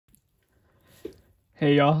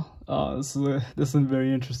Hey y'all, this is a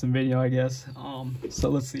very interesting video, I guess. So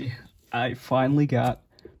let's see. I finally got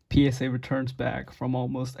PSA returns back from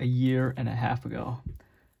almost a year and a half ago.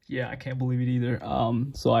 Yeah, I can't believe it either.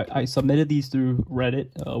 So I submitted these through Reddit,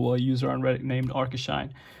 a user on Reddit named Arkashine,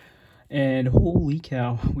 and holy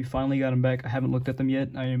cow, we finally got them back. I haven't looked at them yet.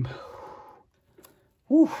 I am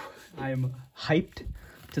hyped,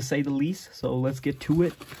 to say the least. So let's get to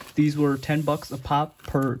it. These were $10 a pop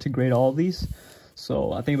to grade all of these.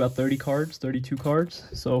 So I think about 30 cards, 32 cards.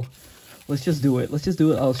 So let's just do it.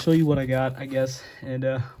 I'll show you what I got, I guess. And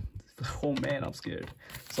oh man, I'm scared.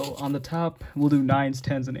 So on the top, we'll do 9s,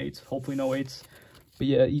 10s, and 8s. Hopefully no 8s. But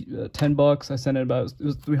yeah, $10. I sent it about, it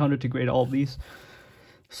was 300 to grade all of these.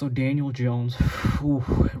 So Daniel Jones,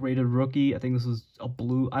 rated rookie. I think this is a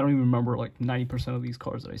blue. I don't even remember like 90% of these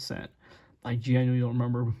cards that I sent. I genuinely don't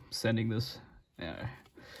remember sending this. Yeah.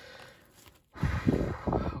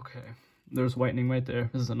 Okay. There's whitening right there.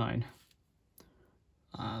 This is a 9.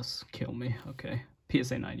 Kill me. Okay.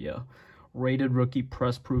 PSA 9, yeah. Rated rookie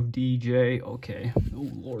press proof DJ. Okay. Oh,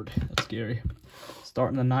 Lord. That's scary.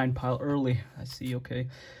 Starting the 9 pile early. I see. Okay.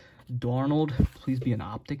 Darnold. Please be an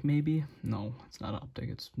optic, maybe? No, it's not optic.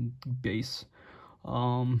 It's base.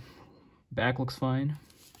 Back looks fine.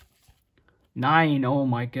 9. Oh,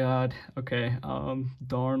 my God. Okay.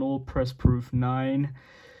 Darnold press proof 9.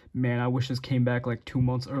 Man, I wish this came back like 2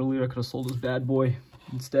 months earlier. I could have sold this bad boy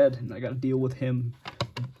instead, and I got to deal with him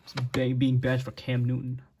being benched for Cam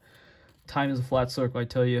Newton. Time is a flat circle, I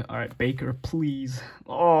tell you. All right, Baker, please.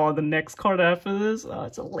 Oh, the next card after this,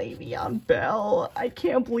 it's a Le'Veon Bell. I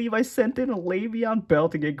can't believe I sent in a Le'Veon Bell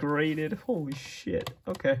to get graded. Holy shit.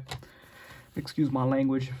 Okay. Excuse my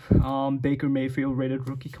language. Baker Mayfield, rated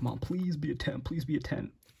rookie. Come on, please be a 10. Please be a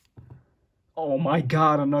 10. Oh my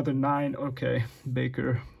God, another 9. Okay,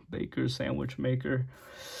 Baker sandwich maker.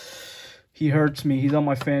 He hurts me. He's on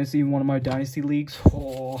my fantasy, one of my dynasty leagues.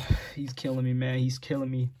 Oh, he's killing me, man. He's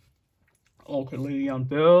killing me. Okay, Le'Veon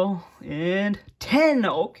Bell and 10.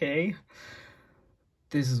 Okay,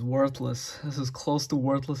 this is worthless. This is close to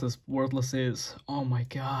worthless as worthless is. Oh my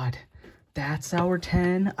God, that's our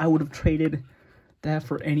 10. I would have traded that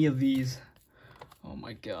for any of these. Oh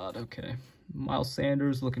my God. Okay, Miles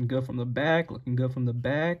Sanders looking good from the back. Looking good from the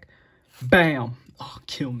back. Bam. Oh,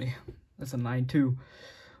 kill me. That's a 9 too.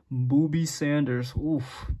 Booby Sanders.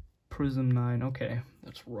 Oof. Prism 9. Okay,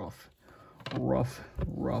 that's rough. Rough.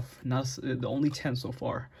 Not the only 10 so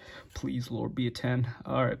far. Please, Lord, be a 10.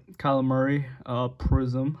 All right, Kyler Murray.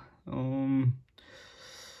 Prism.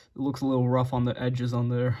 It looks a little rough on the edges on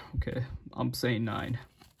there. Okay, I'm saying 9.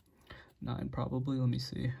 9 probably. Let me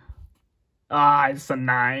see. Ah, it's a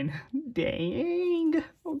 9. Dang.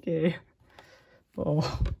 Okay.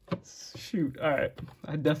 Oh, shoot. All right.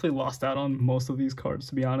 I definitely lost out on most of these cards,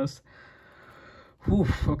 to be honest. Whew.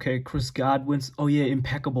 Okay, Chris Godwin's. Oh, yeah,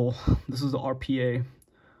 impeccable. This is the RPA.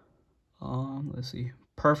 Let's see.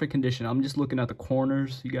 Perfect condition. I'm just looking at the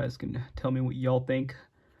corners. You guys can tell me what y'all think.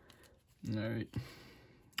 All right.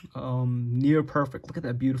 Near perfect. Look at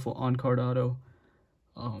that beautiful on-card auto.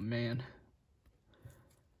 Oh, man.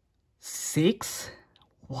 6?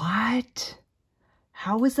 What?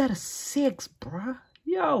 How is that a 6, bruh?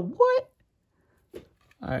 Yo, what?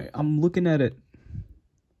 Alright, I'm looking at it.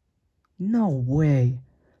 No way.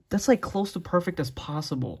 That's like close to perfect as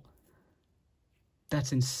possible.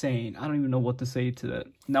 That's insane. I don't even know what to say to that.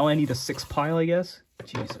 Now I need a 6 pile, I guess.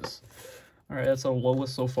 Jesus. Alright, that's our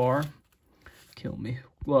lowest so far. Kill me.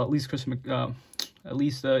 Well, at least Chris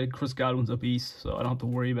Godwin's a beast, so I don't have to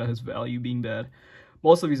worry about his value being bad.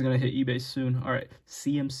 Most of these are going to hit eBay soon. Alright,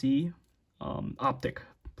 CMC. Optic.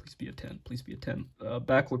 Please be a 10. Please be a 10.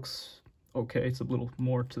 Back looks okay. It's a little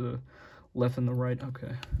more to the left and the right.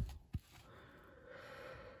 Okay.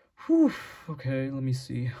 Whew. Okay, let me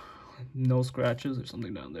see. No scratches. There's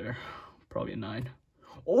something down there. Probably a 9.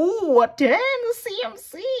 Oh, a 10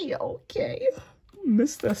 CMC. Okay.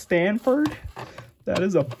 Mr. Stanford. That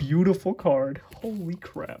is a beautiful card. Holy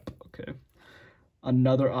crap. Okay.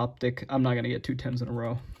 Another optic. I'm not going to get 2 10s in a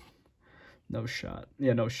row. No shot.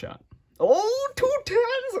 Yeah, no shot. Oh, 2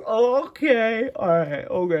 10s. Okay. All right.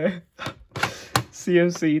 Okay.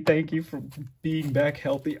 CMC, thank you for being back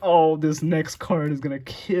healthy. Oh, this next card is going to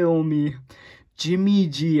kill me. Jimmy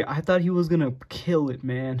G. I thought he was going to kill it,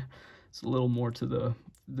 man. It's a little more to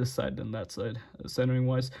this side than that side, centering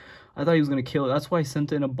wise. I thought he was going to kill it. That's why I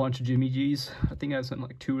sent in a bunch of Jimmy G's. I think I sent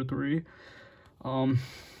like 2 or 3.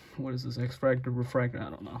 What is this? X-Fractor, Refractor?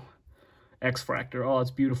 I don't know. X-Fractor. Oh, it's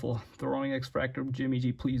beautiful. Throwing X-Fractor. Jimmy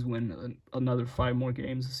G, please win another 5 more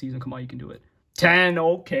games this season. Come on, you can do it. 10.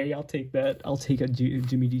 Okay, I'll take that. I'll take a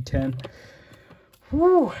Jimmy G 10.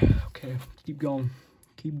 Whew. Okay, keep going.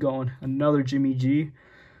 keep going. Another Jimmy G.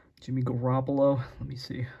 Jimmy Garoppolo. Let me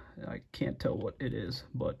see. I can't tell what it is,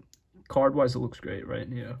 but card-wise, it looks great, right?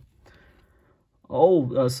 Yeah.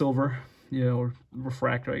 Oh, silver. Yeah, or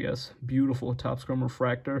refractor, I guess. Beautiful Top Scrum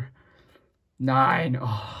refractor. 9.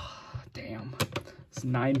 Oh, damn. This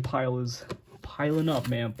 9 pile is piling up,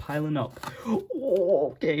 man. Piling up.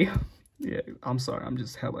 Oh, okay. Yeah, I'm sorry. I'm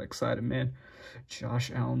just hella excited, man.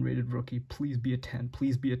 Josh Allen rated rookie. Please be a 10.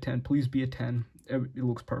 Please be a 10. Please be a 10. It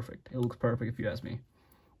looks perfect. It looks perfect if you ask me.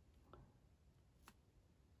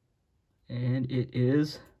 And it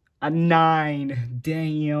is a 9.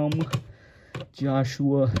 Damn.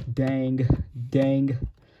 Joshua. Dang.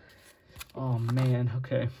 Oh, man.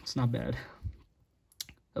 Okay. It's not bad.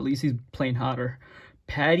 At least he's playing hotter.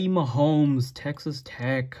 Patty Mahomes, Texas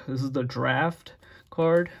Tech. This is the draft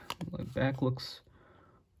card. The back looks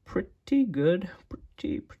pretty good.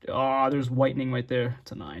 Pretty. Oh, there's whitening right there.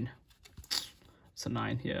 It's a 9. It's a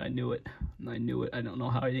 9. Yeah, I knew it. I don't know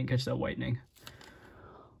how I didn't catch that whitening.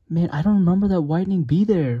 Man, I don't remember that whitening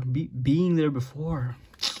being there before.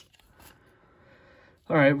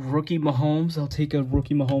 All right, rookie Mahomes. I'll take a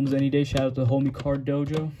rookie Mahomes any day. Shout out to Homie Card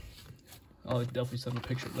Dojo. I'll definitely send a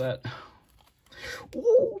picture of that.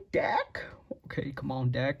 Ooh, Dak. Okay, come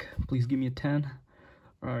on, Dak. Please give me a 10.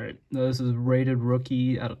 All right, this is rated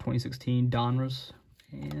rookie out of 2016, Donruss.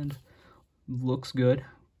 And looks good.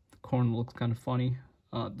 The corner looks kind of funny.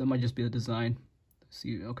 That might just be the design. Let's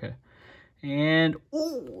see, okay. And,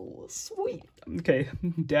 ooh, sweet. Okay,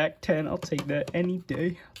 Dak 10, I'll take that any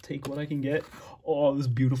day. I'll take what I can get. Oh, this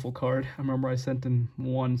beautiful card. I remember I sent in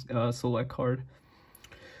one select card.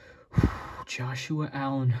 Joshua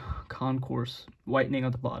Allen, Concourse. Whitening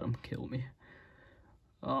at the bottom. Kill me.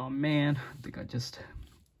 Oh, man. I think I just...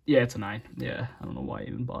 Yeah, it's a 9. Yeah, I don't know why I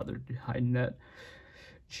even bothered hiding that.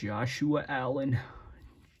 Joshua Allen.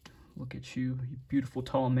 Look at you. You beautiful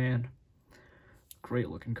tall man. Great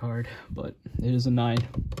looking card, but it is a 9.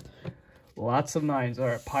 Lots of 9s. All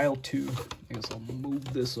right, pile 2. I guess I'll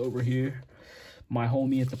move this over here. My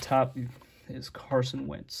homie at the top is Carson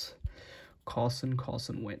Wentz. Carson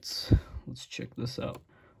Wentz. Let's check this out.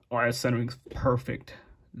 All right, centering's perfect.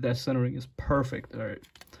 That centering is perfect. All right,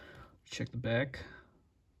 check the back.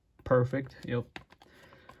 Perfect. Yep.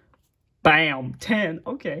 Bam. 10.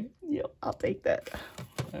 Okay. Yep, I'll take that.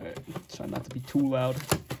 All right, try not to be too loud.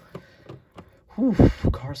 Whew,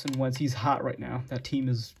 Carson Wentz, he's hot right now. That team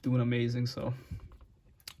is doing amazing, so.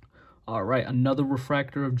 All right, another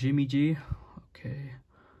refractor of Jimmy G. Okay.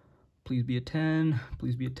 Please be a 10.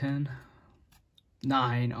 Please be a 10.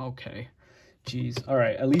 9. Okay. Jeez. All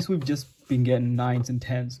right, at least we've just been getting 9s and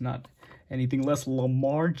 10s, not anything less.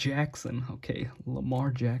 Lamar Jackson. Okay,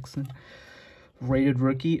 Lamar Jackson. Rated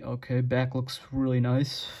rookie. Okay, back looks really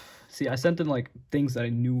nice. See, I sent in, like, things that I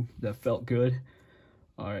knew that felt good.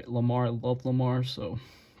 All right, Lamar, I love Lamar, so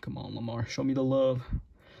come on, Lamar, show me the love.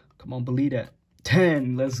 Come on, believe that.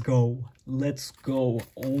 10, let's go. Let's go.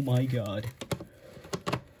 Oh, my God.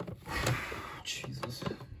 Jesus,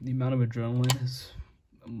 the amount of adrenaline is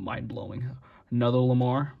mind-blowing. Another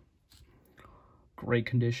Lamar. Great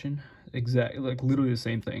condition. Exactly, like, literally the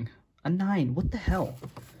same thing. A 9, what the hell?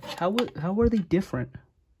 How are they different?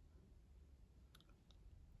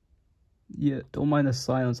 Yeah, don't mind the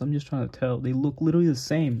silence. I'm just trying to tell. They look literally the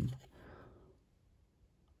same.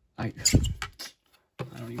 I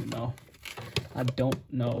don't even know. I don't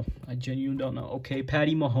know. I genuinely don't know. Okay,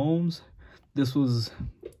 Patty Mahomes. This was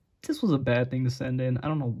a bad thing to send in. I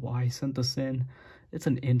don't know why I sent this in. It's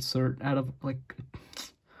an insert out of, like,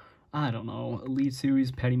 I don't know. Elite Series,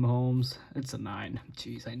 Patty Mahomes. It's a 9.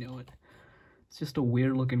 Jeez, I know it. It's just a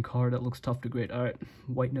weird looking card that looks tough to grade. All right,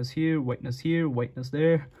 whiteness here, whiteness here, whiteness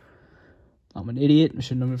there. I'm an idiot. I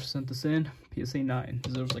should never have sent this in. PSA 9.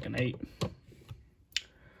 Deserves like an 8.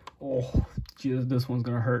 Oh, geez, this one's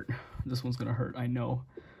going to hurt. This one's going to hurt, I know.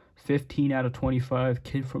 15 out of 25.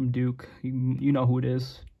 Kid from Duke. You know who it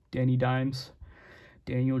is. Danny Dimes.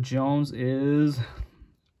 Daniel Jones is...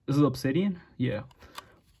 This is Obsidian? Yeah.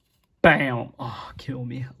 Bam! Oh, kill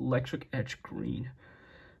me. Electric Etch Green.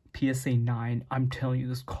 PSA 9. I'm telling you,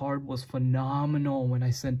 this card was phenomenal when I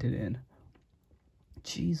sent it in.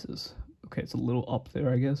 Jesus. Okay, it's a little up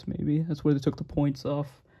there, I guess, maybe. That's where they took the points off.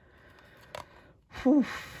 Whew.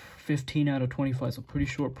 15 out of 25, so pretty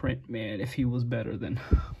short print. Man, if he was better than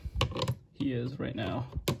he is right now.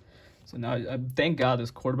 So now, thank God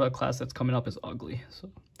this quarterback class that's coming up is ugly. So,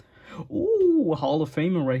 ooh, Hall of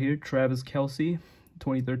Famer right here. Travis Kelce,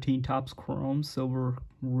 2013 Topps Chrome, silver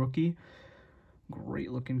rookie.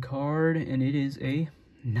 Great looking card, and it is a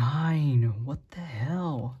 9. What the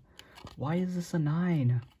hell? Why is this a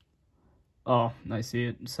 9? Oh, I see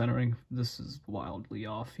it. Centering. This is wildly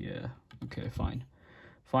off. Yeah. Okay, fine.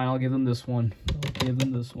 Fine, I'll give them this one.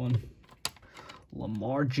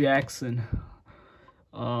 Lamar Jackson.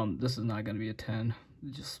 This is not going to be a 10.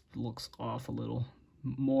 It just looks off a little.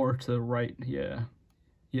 More to the right. Yeah.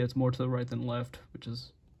 Yeah, it's more to the right than left, which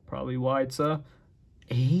is probably why it's a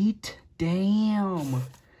 8. Damn.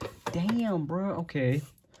 Damn, bro. Okay.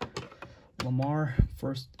 Lamar,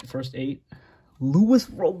 first 8. Louis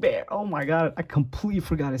Robert. Oh my god, I completely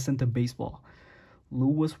forgot I sent him baseball.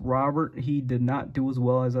 Louis Robert, he did not do as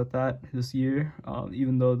well as I thought this year,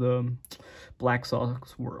 even though the Black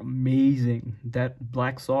Sox were amazing. That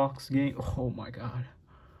Black Sox game, oh my god.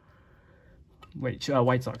 Wait,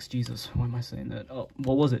 White Sox, Jesus, why am I saying that? Oh,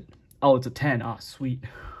 what was it? Oh, it's a 10. Ah, sweet.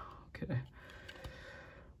 Okay.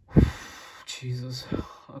 Jesus.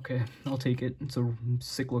 Okay, I'll take it. It's a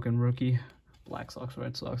sick-looking rookie. Black Sox,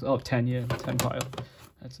 Red Sox. Oh, 10, yeah. 10 pile.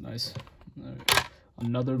 That's nice. All right.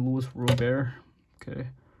 Another Louis Robert. Okay.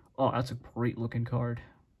 Oh, that's a great-looking card.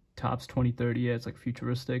 Topps 2030. Yeah, it's like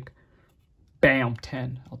futuristic. Bam,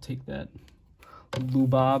 10. I'll take that. Lou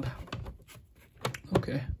Bob.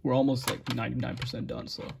 Okay. We're almost like 99% done,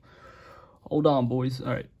 so hold on, boys.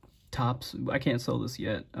 All right. Topps. I can't sell this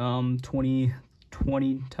yet.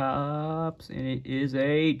 2020 Topps, and it is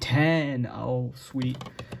a 10. Oh, sweet.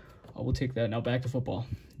 I will take that. Now back to football.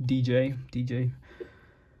 DJ.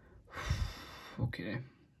 Okay.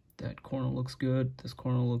 That corner looks good. This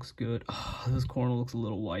corner looks good. Oh, this corner looks a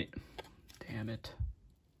little white. Damn it.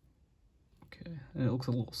 Okay. And it looks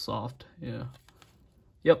a little soft. Yeah.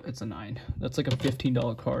 Yep, it's a 9. That's like a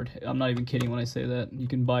 $15 card. I'm not even kidding when I say that. You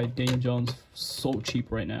can buy Daniel Jones so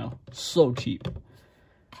cheap right now. So cheap.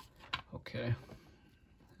 Okay.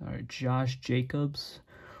 All right, Josh Jacobs.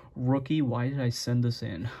 Rookie. Why did I send this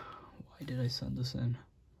in? I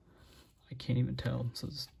can't even tell. So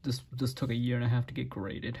this took a year and a half to get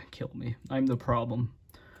graded. Kill me. I'm the problem.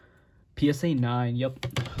 PSA 9. Yep.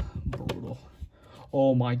 Brutal.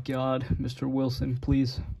 Oh my god. Mr. Wilson,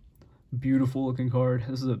 please. Beautiful looking card.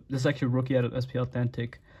 This is actually a rookie out of SP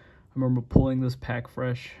Authentic. I remember pulling this pack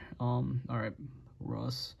fresh. All right.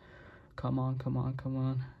 Russ. Come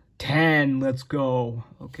on. 10. Let's go.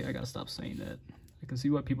 Okay, I gotta stop saying that. I can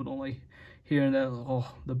see why people don't like hearing that.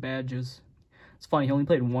 Oh, the badges. It's funny, he only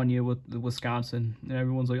played 1 year with the Wisconsin, and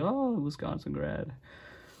everyone's like, oh, Wisconsin grad.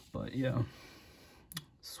 But yeah,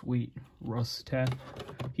 sweet. Russ 10.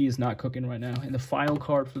 He is not cooking right now. And the final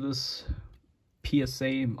card for this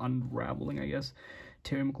PSA unraveling, I guess.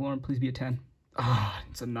 Terry McLaurin, please be a 10. Ah,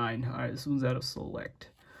 it's a 9. All right, this one's out of select.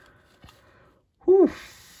 Whew.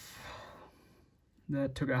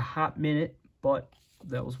 That took a hot minute, but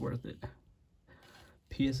that was worth it.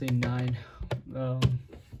 PSA 9.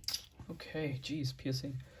 Okay, geez,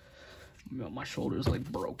 PSA. My shoulder's like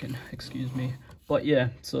broken. Excuse me. But yeah,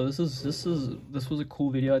 so this was a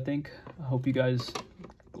cool video. I think. I hope you guys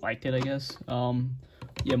liked it. I guess.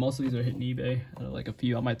 Yeah, most of these are hitting eBay. Like a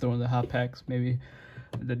few, I might throw in the hot packs. Maybe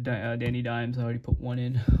the Danny Dimes. I already put one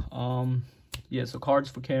in. Yeah, so cards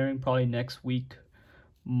for carrying probably next week,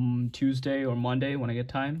 Tuesday or Monday when I get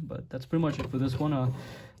time. But that's pretty much it for this one.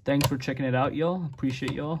 Thanks for checking it out, y'all.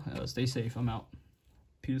 Appreciate y'all. Stay safe. I'm out.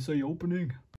 PSA opening.